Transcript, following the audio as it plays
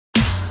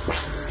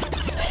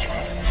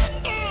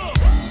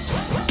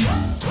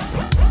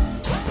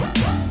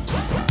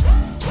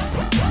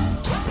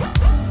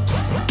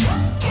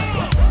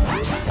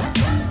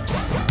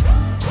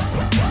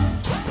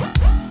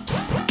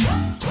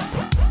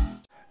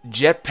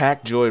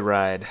Jetpack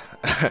Joyride.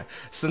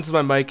 Since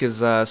my mic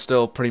is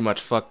still pretty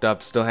much fucked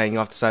up, still hanging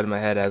off the side of my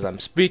head as I'm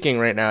speaking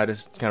right now, I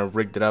just kind of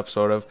rigged it up,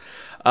 sort of.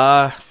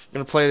 I'm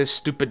gonna play this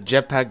stupid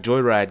Jetpack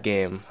Joyride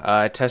game.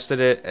 I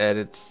tested it, and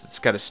it's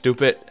kind of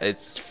stupid.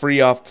 It's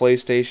free off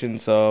PlayStation,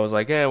 so I was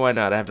like, eh, why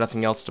not? I have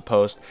nothing else to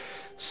post,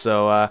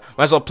 so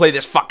might as well play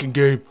this fucking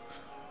game.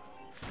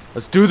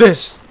 Let's do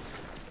this.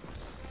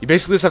 You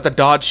basically just have to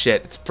dodge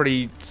shit. It's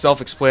pretty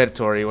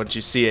self-explanatory once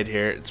you see it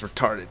here. It's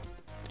retarded.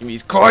 Give me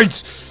these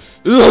coins!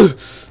 Ugh!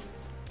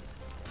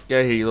 Get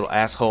out of here, you little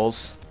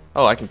assholes.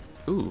 Oh, I can...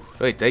 Ooh,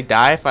 wait, they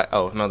die if I...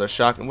 Oh, no, they're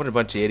shocking. What a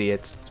bunch of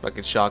idiots.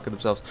 Fucking shocking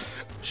themselves.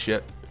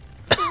 Shit.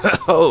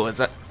 Oh, is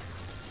that...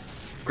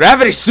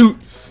 Gravity suit!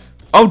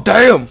 Oh,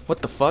 damn!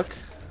 What the fuck?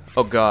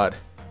 Oh, God.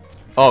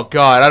 Oh,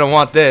 God, I don't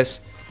want this.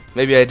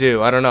 Maybe I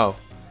do. I don't know.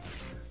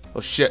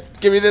 Oh, shit.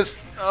 Give me this.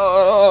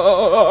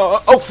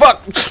 Oh,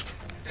 fuck!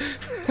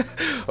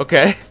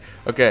 Okay.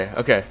 Okay.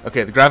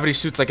 The gravity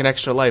suit's like an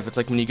extra life. It's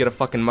like when you get a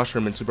fucking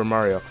mushroom in Super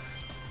Mario.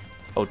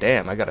 Oh,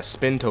 damn. I got a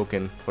spin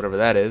token. Whatever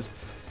that is.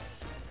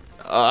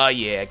 Oh,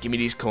 yeah. Give me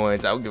these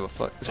coins. I don't give a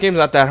fuck. This game's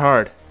not that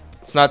hard.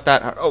 It's not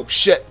that hard. Oh,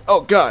 shit.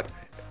 Oh, God.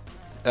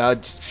 I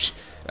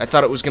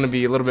thought it was going to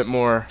be a little bit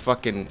more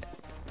fucking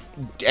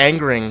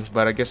angering,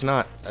 but I guess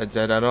not. I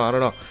don't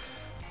know.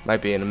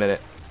 Might be in a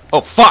minute.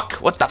 Oh, fuck.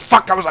 What the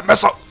fuck? I was a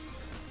missile.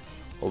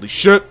 Holy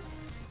shit.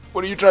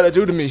 What are you trying to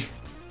do to me?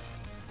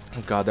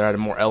 Oh god, they're adding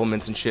more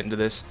elements and shit into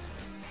this.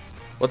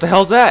 What the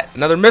hell's that?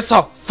 Another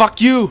missile! Fuck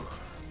you!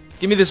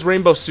 Give me this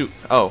rainbow suit.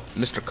 Oh,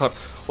 Mr. Cuddles.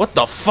 What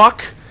the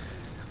fuck?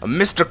 A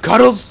Mr.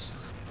 Cuddles?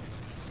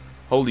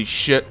 Holy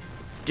shit.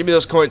 Give me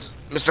those coins.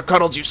 Mr.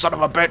 Cuddles, you son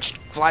of a bitch!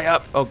 Fly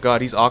up! Oh god,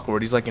 he's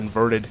awkward. He's like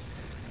inverted.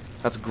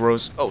 That's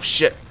gross. Oh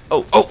shit.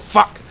 Oh,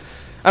 fuck!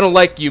 I don't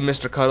like you,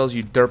 Mr. Cuddles,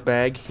 you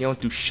dirtbag. You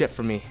don't do shit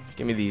for me.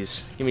 Give me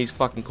these. Give me these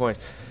fucking coins.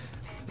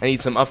 I need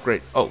some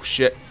upgrade. Oh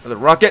shit. Another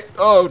rocket.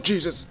 Oh,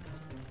 Jesus.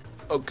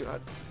 Oh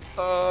god.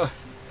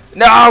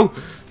 No!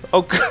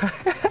 Oh god.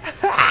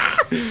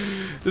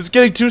 This is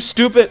getting too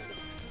stupid.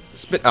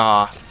 Spit.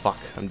 Ah, fuck.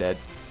 I'm dead.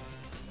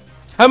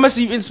 How am I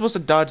even supposed to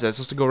dodge that? I'm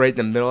supposed to go right in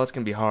the middle? That's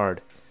gonna be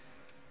hard.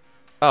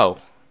 Oh.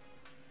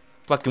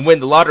 Fucking win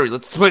the lottery.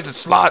 Let's play the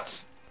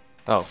slots.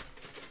 Oh.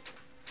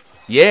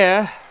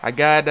 Yeah. I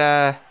got,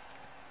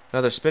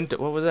 another spin.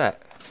 What was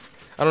that?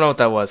 I don't know what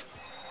that was.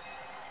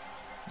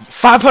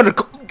 500.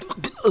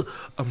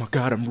 Oh my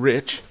god, I'm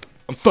rich.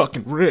 I'm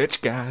fucking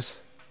rich, guys.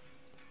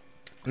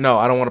 No,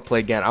 I don't want to play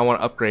again. I want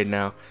to upgrade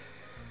now.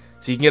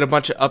 So you can get a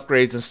bunch of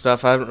upgrades and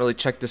stuff. I haven't really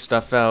checked this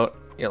stuff out.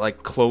 You get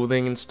like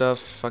clothing and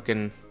stuff.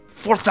 Fucking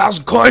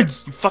 4,000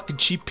 coins! You fucking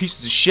cheap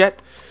pieces of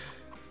shit.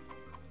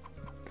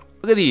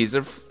 Look at these.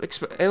 They're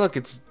hey, look,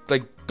 it's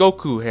like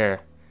Goku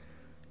hair.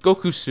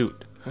 Goku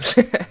suit.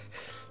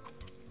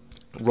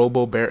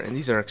 Robo Bear. And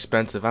these are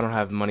expensive. I don't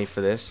have money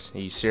for this. Are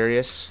you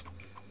serious?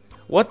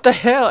 What the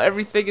hell?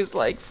 Everything is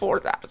like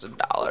 $4,000.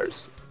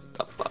 What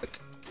the fuck?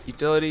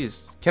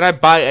 Utilities. Can I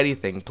buy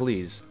anything,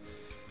 please?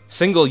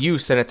 Single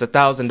use and it's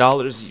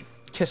 $1,000. You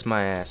kiss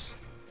my ass.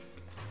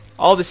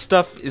 All this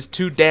stuff is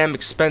too damn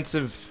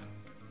expensive.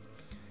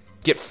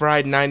 Get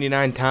fried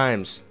 99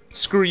 times.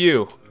 Screw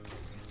you.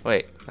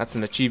 Wait, that's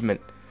an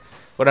achievement.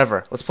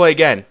 Whatever. Let's play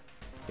again.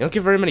 You don't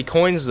get very many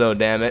coins though,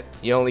 damn it.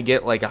 You only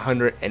get like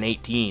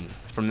 118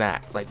 from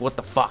that. Like, what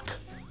the fuck?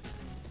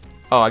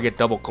 Oh, I get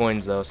double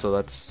coins though, so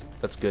that's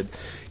good.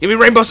 Give me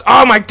rainbows.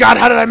 Oh my god,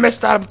 how did I miss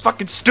that? I'm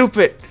fucking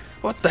stupid.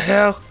 What the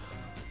hell?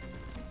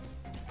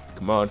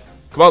 Come on,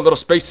 little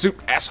spacesuit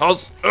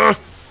assholes. Ugh.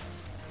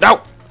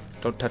 No,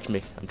 don't touch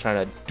me. I'm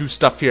trying to do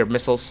stuff here.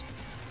 Missiles.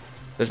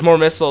 There's more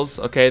missiles.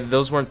 Okay,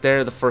 those weren't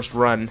there the first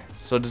run.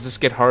 So does this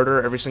get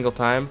harder every single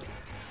time?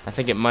 I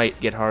think it might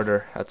get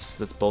harder. That's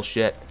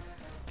bullshit.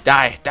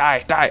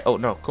 Die. Oh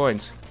no,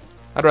 coins.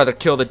 I'd rather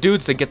kill the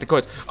dudes than get the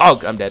coins.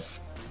 Oh, I'm dead.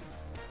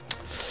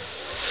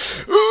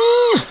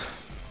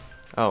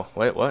 Oh,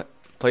 wait, what?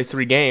 Play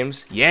 3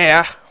 games?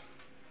 Yeah!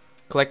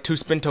 Collect 2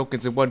 spin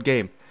tokens in 1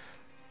 game.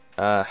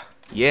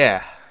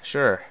 Yeah,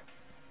 sure.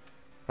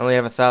 I only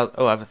have 1,000.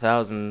 Oh, I have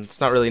 1,000.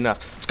 It's not really enough.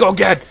 Let's go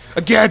again!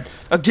 Again!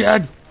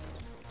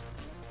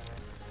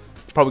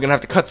 Probably gonna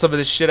have to cut some of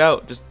this shit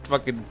out. Just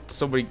fucking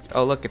somebody.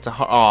 Oh, look, it's a.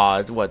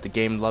 Aw, what? The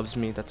game loves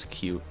me? That's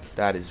cute.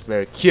 That is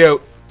very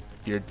cute.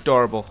 You're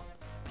adorable.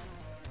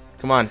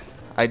 Come on.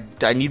 I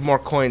need more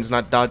coins,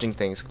 not dodging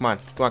things. Come on.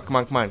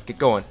 Get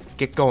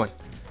going.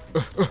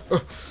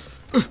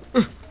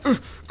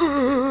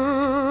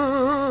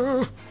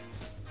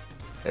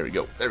 There we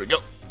go.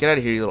 Get out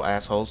of here, you little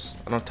assholes.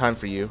 I don't have time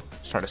for you.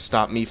 Just trying to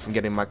stop me from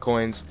getting my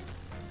coins.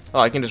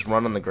 Oh, I can just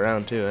run on the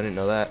ground too. I didn't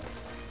know that.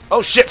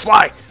 Oh shit,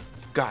 fly!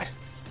 God.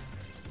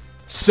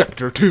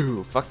 Sector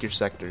 2. Fuck your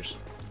sectors.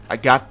 I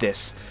got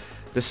this.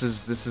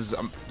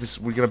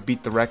 We're gonna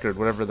beat the record,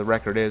 whatever the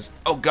record is.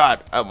 Oh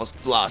god, I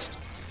almost lost.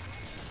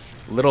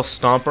 Little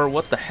Stomper,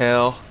 what the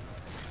hell?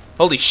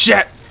 Holy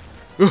shit!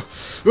 Give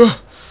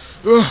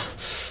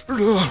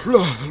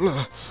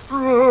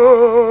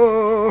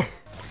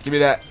me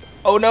that.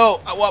 Oh no,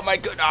 I want my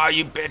good. Oh,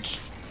 you bitch.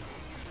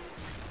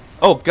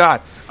 Oh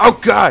god! Oh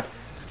god!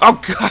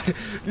 Oh god!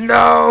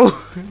 No!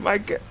 My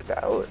god!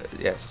 No.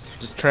 Yes.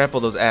 Just trample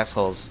those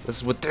assholes. This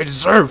is what they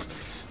deserve.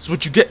 This is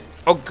what you get.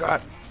 Oh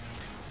god!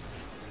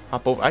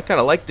 Hop over. I kind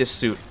of like this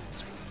suit.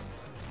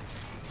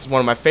 It's one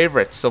of my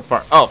favorites so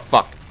far. Oh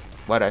fuck!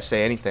 Why did I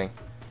say anything?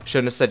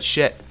 Shouldn't have said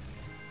shit.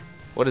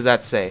 What did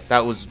that say?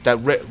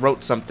 That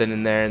wrote something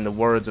in there in the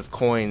words of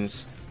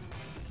coins.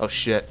 Oh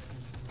shit.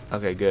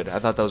 Okay, good. I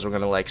thought those were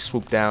gonna like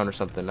swoop down or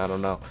something. I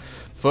don't know.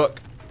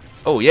 Fuck.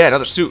 Oh yeah,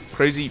 another suit.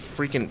 Crazy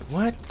freaking.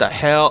 What the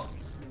hell?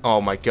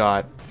 Oh my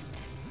god.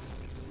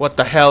 What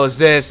the hell is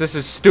this? This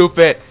is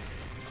stupid.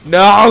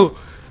 No.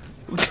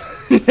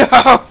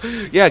 No.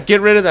 Yeah,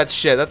 get rid of that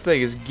shit. That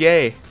thing is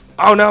gay.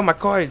 Oh no, my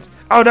coins.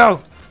 Oh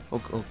no.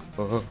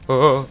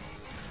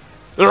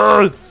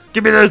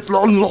 Give me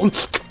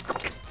this.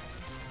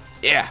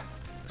 Yeah.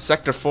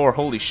 Sector 4.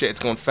 Holy shit, it's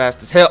going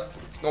fast as hell.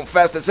 It's going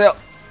fast as hell.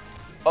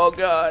 Oh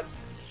god.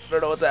 I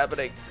don't know what's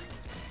happening.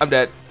 I'm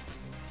dead.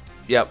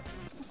 Yep.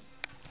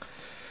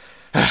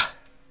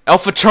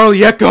 Alpha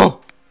Charlie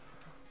Echo.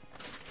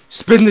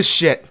 Spin this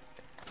shit.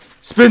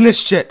 Spin this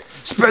shit.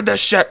 Spin this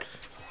shit.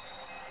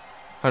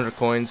 100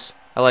 coins.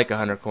 I like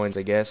 100 coins,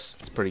 I guess.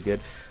 It's pretty good.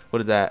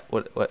 What is that?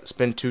 What?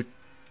 Spin 2.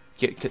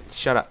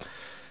 Shut up.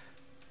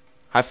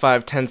 High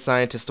five 10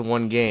 scientists to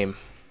 1 game.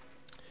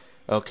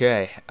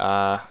 Okay.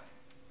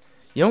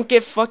 You don't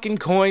get fucking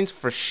coins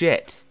for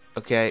shit.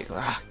 Okay.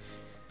 Ugh.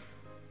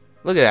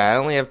 Look at that. I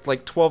only have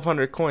like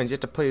 1,200 coins. You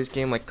have to play this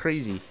game like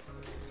crazy.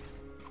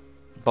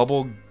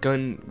 Bubble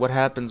gun. What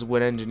happens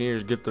when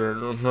engineers get their?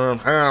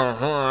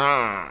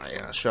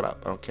 Yeah. Shut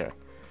up. I don't care.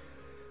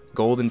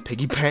 Golden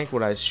piggy bank.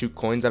 Would I shoot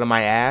coins out of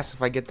my ass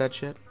if I get that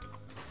shit?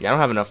 Yeah, I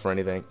don't have enough for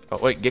anything. Oh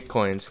wait, get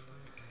coins.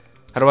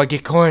 How do I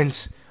get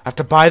coins? I have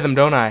to buy them,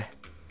 don't I?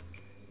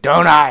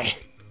 Don't I?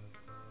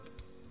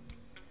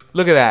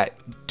 Look at that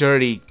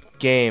dirty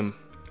game.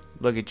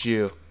 Look at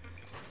you.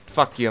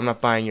 Fuck you. I'm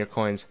not buying your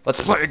coins.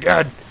 Let's play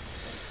again.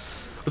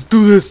 Let's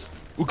do this.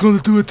 We're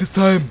gonna do it this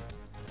time.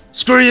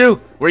 Screw you.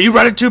 Where you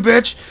running to,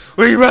 bitch?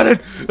 Where you running?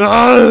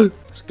 Ah!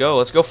 Let's go.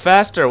 Let's go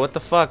faster. What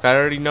the fuck? I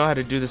already know how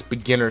to do this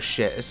beginner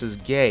shit. This is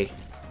gay.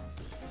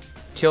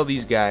 Kill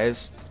these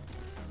guys.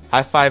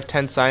 High five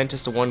 10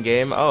 scientists to 1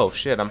 game. Oh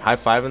shit, I'm high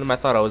fiving them. I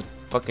thought I was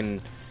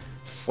fucking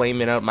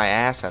flaming out my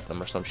ass at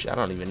them or some shit. I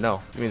don't even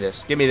know. Give me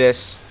this. Give me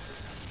this.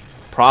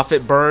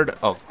 Profit bird.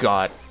 Oh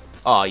god.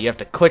 Oh, you have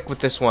to click with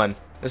this one.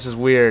 This is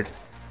weird.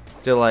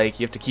 To like,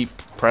 you have to keep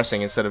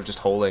pressing instead of just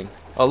holding.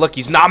 Oh look,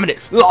 he's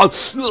nominated.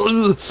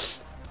 Oh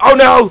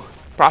no!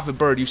 Profit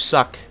bird, you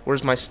suck.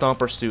 Where's my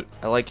stomper suit?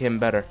 I like him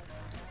better.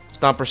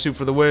 Stomper suit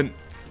for the win.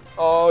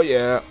 Oh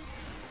yeah.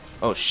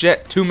 Oh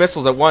shit, 2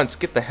 missiles at once.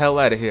 Get the hell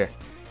out of here.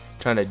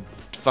 Trying to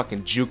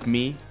fucking juke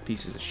me.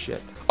 Pieces of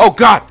shit. Oh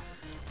god!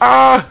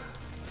 Ah!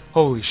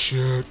 Holy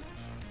shit.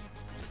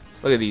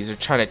 Look at these. They're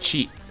trying to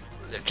cheat.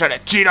 They're trying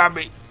to cheat on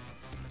me.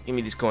 Give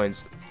me these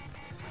coins.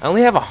 I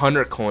only have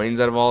 100 coins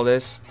out of all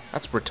this.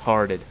 That's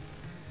retarded.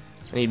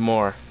 I need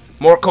more.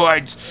 More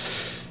coins!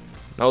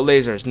 No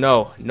lasers.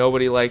 No.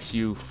 Nobody likes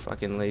you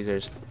fucking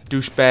lasers.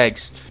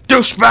 Douchebags.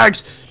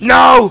 Douchebags!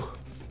 No!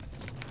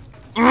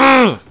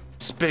 Ugh!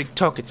 Spin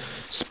token.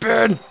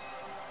 Spin!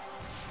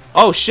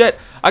 Oh shit!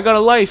 I got a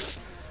life!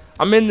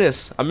 I'm in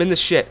this. I'm in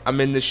this shit.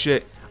 I'm in this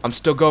shit. I'm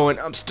still going.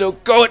 I'm still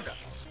going!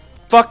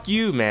 Fuck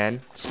you,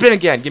 man. Spin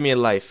again. Give me a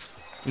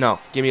life. No.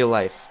 Give me a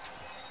life.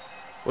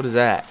 What is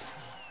that?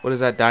 What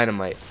is that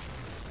dynamite?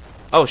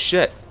 Oh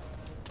shit.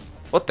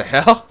 What the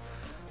hell?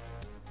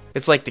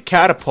 It's like the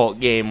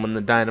catapult game when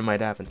the dynamite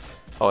happens.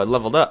 Oh, I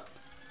leveled up.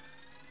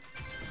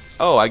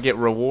 Oh, I get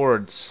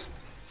rewards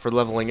for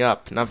leveling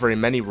up. Not very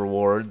many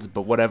rewards,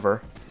 but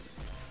whatever.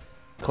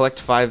 Collect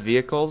 5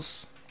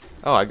 vehicles.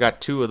 Oh, I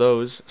got 2 of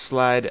those.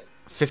 Slide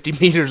 50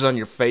 meters on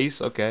your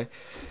face. Okay.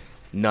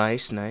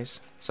 Nice, nice.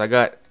 So I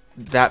got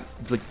that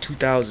like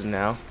 2,000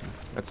 now.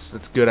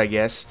 That's good, I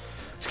guess.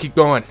 Let's keep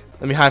going.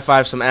 Let me high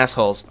five some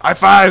assholes. High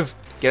five!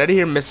 Get out of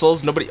here,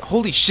 missiles. Nobody.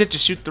 Holy shit!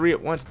 Just shoot 3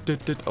 at once.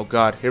 Oh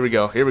god. Here we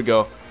go. Here we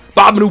go.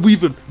 Bobbing and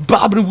weaving.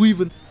 Bobbing and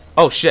weaving.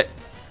 Oh shit.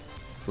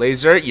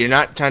 Laser, you're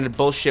not trying to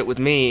bullshit with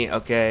me,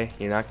 okay?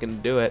 You're not gonna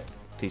do it.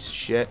 Piece of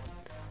shit.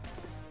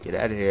 Get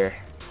out of here.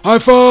 High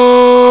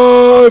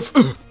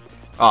five!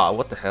 Aw,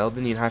 what the hell?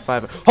 Didn't need high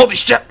five. Holy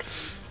shit!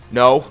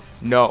 No,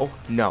 no,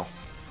 no.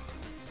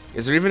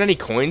 Is there even any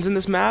coins in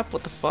this map?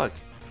 What the fuck?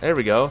 There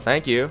we go.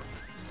 Thank you.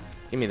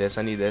 Give me this.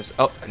 I need this.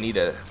 Oh, I need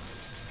a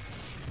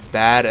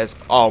bad as.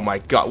 Oh my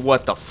god.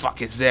 What the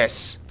fuck is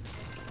this?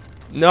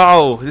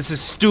 No, this is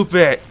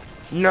stupid.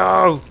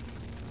 No,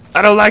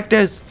 I don't like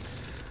this.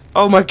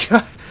 Oh my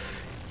god.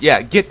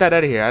 Yeah, get that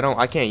out of here.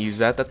 I can't use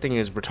that. That thing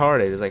is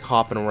retarded. It's like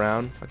hopping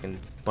around, fucking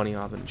bunny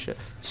hopping and shit.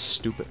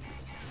 Stupid.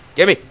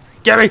 Give me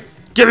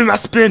my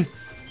spin.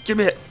 Give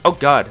me it. Oh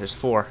god, there's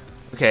 4.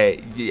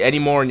 Okay, any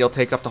more and you'll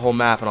take up the whole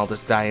map and I'll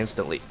just die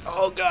instantly.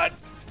 Oh god.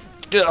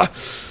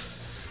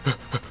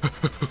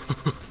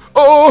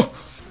 Oh!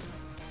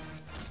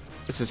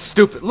 This is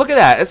stupid. Look at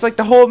that. It's like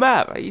the whole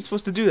map. How are you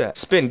supposed to do that?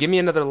 Spin. Give me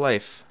another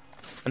life.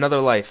 Another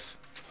life.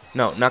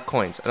 No, not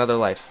coins. Another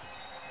life.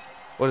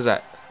 What is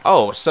that?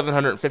 Oh,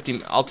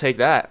 750. I'll take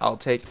that. I'll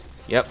take.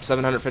 Yep,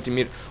 750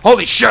 meters.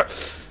 Holy shit!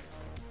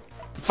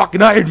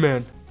 Fucking Iron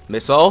Man.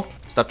 Missile.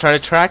 Stop trying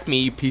to track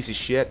me, you piece of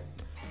shit.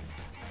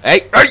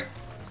 Hey, hey!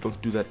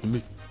 Don't do that to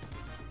me.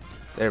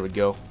 There we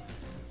go.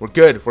 We're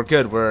good. We're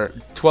good. We're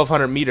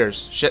 1,200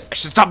 meters. Shit! I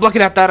should stop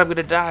looking at that. I'm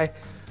gonna die.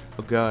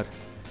 Oh god.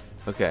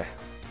 Okay.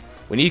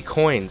 We need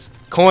coins.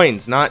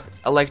 Coins, not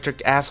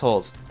electric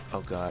assholes. Oh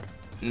god.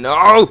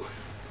 No!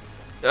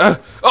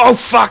 Oh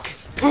fuck!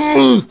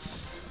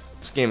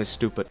 This game is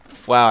stupid.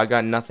 Wow, I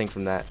got nothing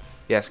from that.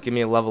 Yes, give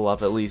me a level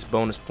up at least.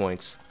 Bonus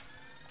points.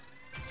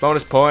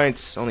 Bonus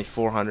points. Only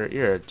 400.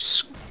 You're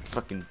just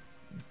fucking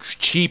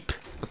cheap.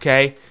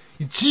 Okay?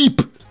 You're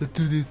cheap. Let's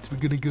do this. We're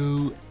gonna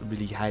go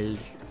really high.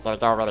 We're gonna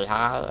go really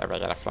high and we're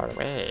gonna float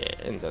away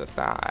into the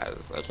stars.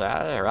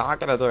 Okay? We're all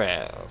gonna do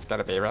it. It's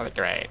gonna be really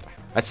great.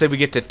 I'd say we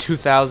get to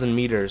 2,000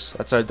 meters.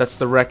 That's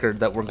the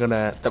record that we're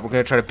gonna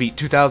try to beat.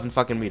 2,000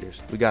 fucking meters.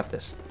 We got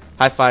this.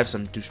 High five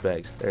some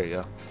douchebags. There you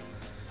go.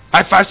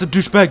 High five some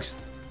douchebags.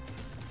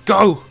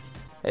 Go.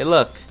 Hey,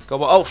 look.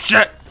 Go. Oh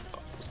shit.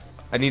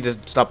 I need to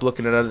stop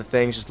looking at other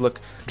things. Just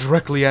look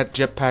directly at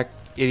Jetpack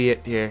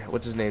idiot here.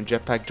 What's his name?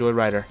 Jetpack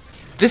Joyrider.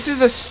 This is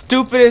the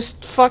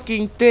stupidest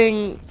fucking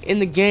thing in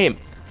the game.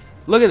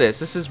 Look at this.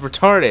 This is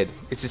retarded.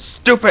 It's just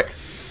stupid.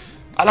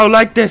 I don't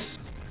like this.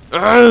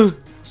 Ugh.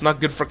 It's not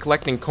good for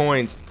collecting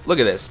coins. Look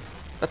at this.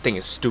 That thing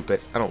is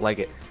stupid. I don't like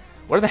it.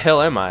 Where the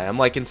hell am I? I'm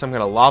like in some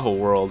kind of lava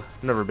world.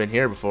 I've never been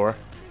here before.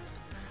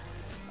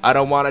 I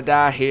don't want to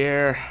die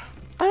here.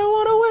 I don't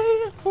want to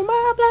wait for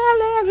my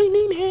blind we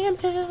need him.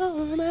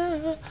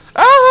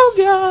 Oh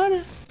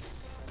god.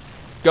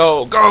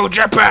 Go, go,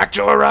 Jetpack,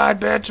 Joyride,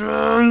 bitch.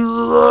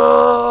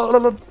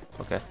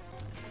 Okay.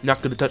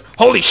 Not gonna touch.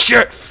 Holy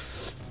shit!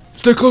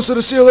 Stay close to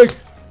the ceiling.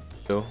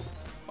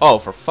 Oh,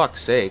 for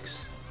fuck's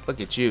sakes. Look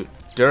at you.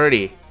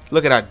 Dirty.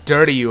 Look at how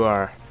dirty you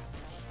are.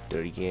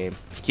 Dirty game.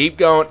 Keep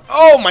going.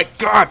 Oh my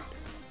god!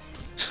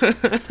 No,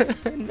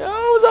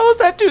 it's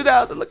almost at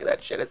 2,000. Look at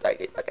that shit. It's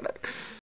like fucking